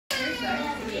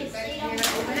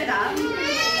Open it up.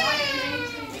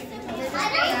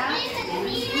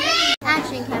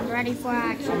 Action Cam, ready for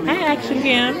action. Hi, Action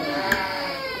Cam.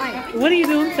 Hi. What are you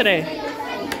doing today?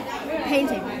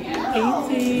 Painting.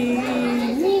 Painting.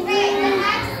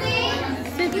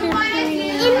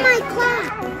 In my class.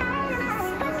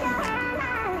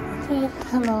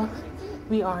 Hello.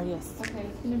 We are, yes.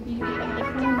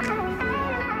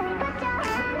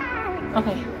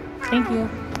 Okay. Thank you.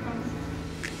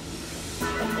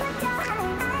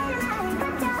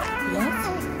 Yes?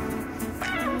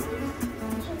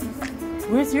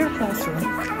 Where's your classroom?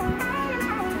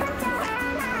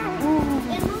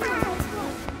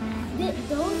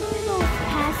 Those are those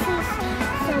passes,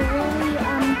 so when we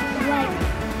like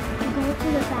go to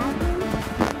the bathroom,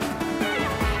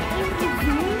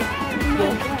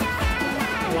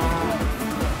 Wow.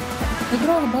 Look at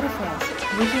all the butterflies.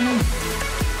 What's your name?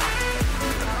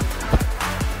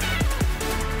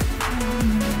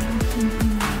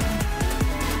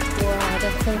 Wow,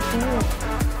 that's so cool.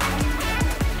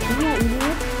 Isn't that easy?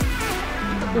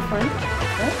 Your friend?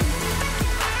 Right?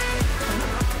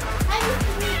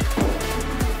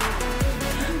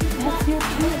 That's your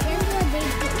kid.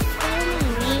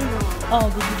 Oh,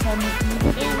 did you tell me?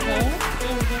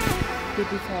 Did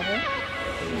you tell her?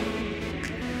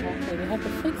 Okay, we have to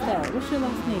fix that. What's your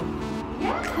last name?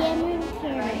 Cameron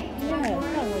Carey. Yeah,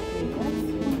 it's not working.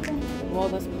 Well,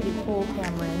 that's pretty cool,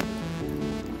 Cameron.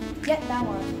 Get that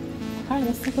one. Alright,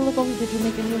 let's take a look over. Did you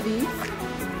make any of these?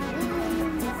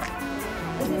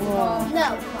 Wow.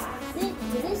 No.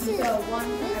 This is So one.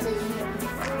 this is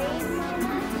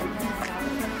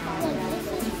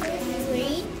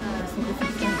grade.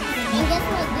 And guess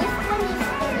what? This one is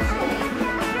first grade.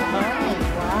 Oh,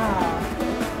 wow.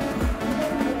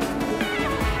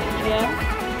 Yeah?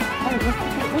 Oh, let's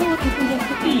we can get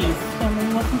cookies. Cameron,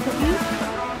 you want some cookies?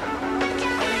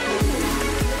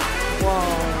 Whoa.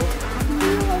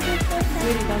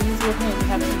 Sweetie, don't use your hand. You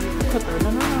have to use the clipper. No.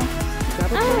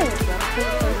 Grab a plate. Grab a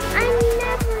plate first. I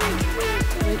never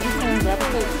Wait, just grab a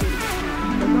plate, sweetie.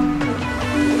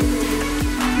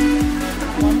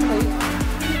 One plate.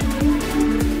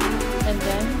 And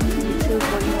then you choose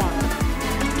what you want.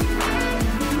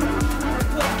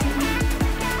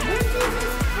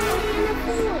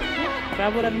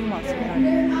 Grab whatever you want, sweetheart.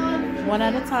 One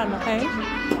at a time, okay?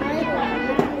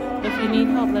 If you need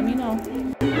help, let me know.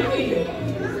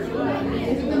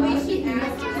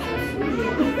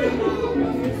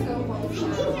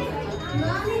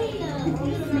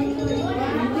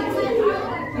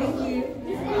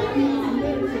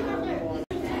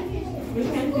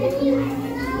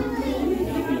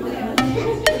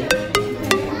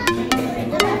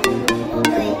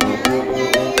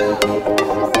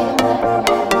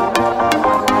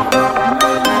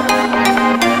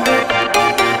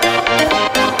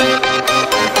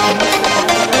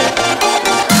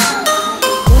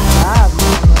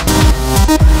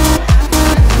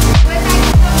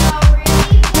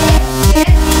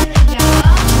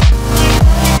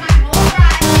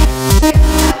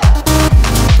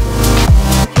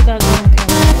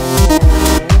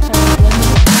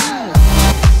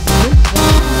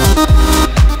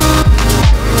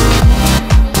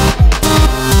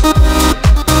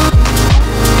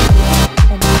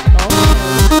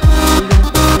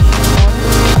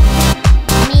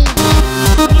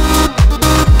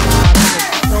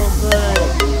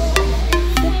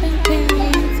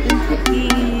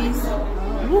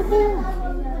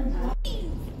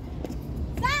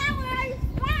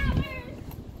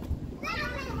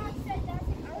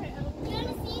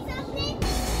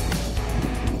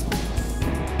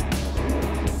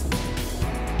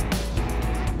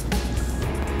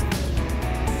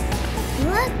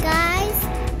 Look, guys.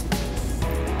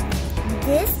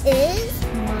 This is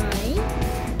mine.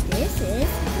 This is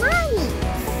Mommy's.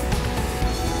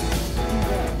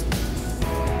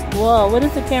 Whoa, what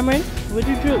is it, Cameron? What'd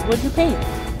you do? What'd you paint?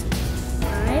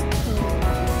 I painted.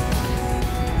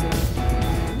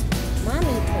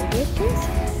 Mommy painted this.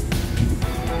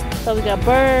 So we got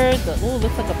birds. Oh,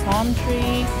 looks like a palm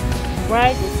tree.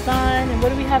 Right, the sun. And what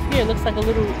do we have here? Looks like a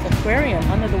little aquarium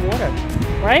under the water.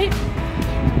 Right?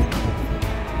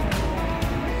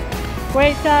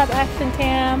 Great job, Action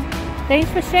Cam. Thanks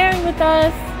for sharing with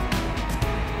us.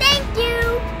 Thank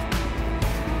you.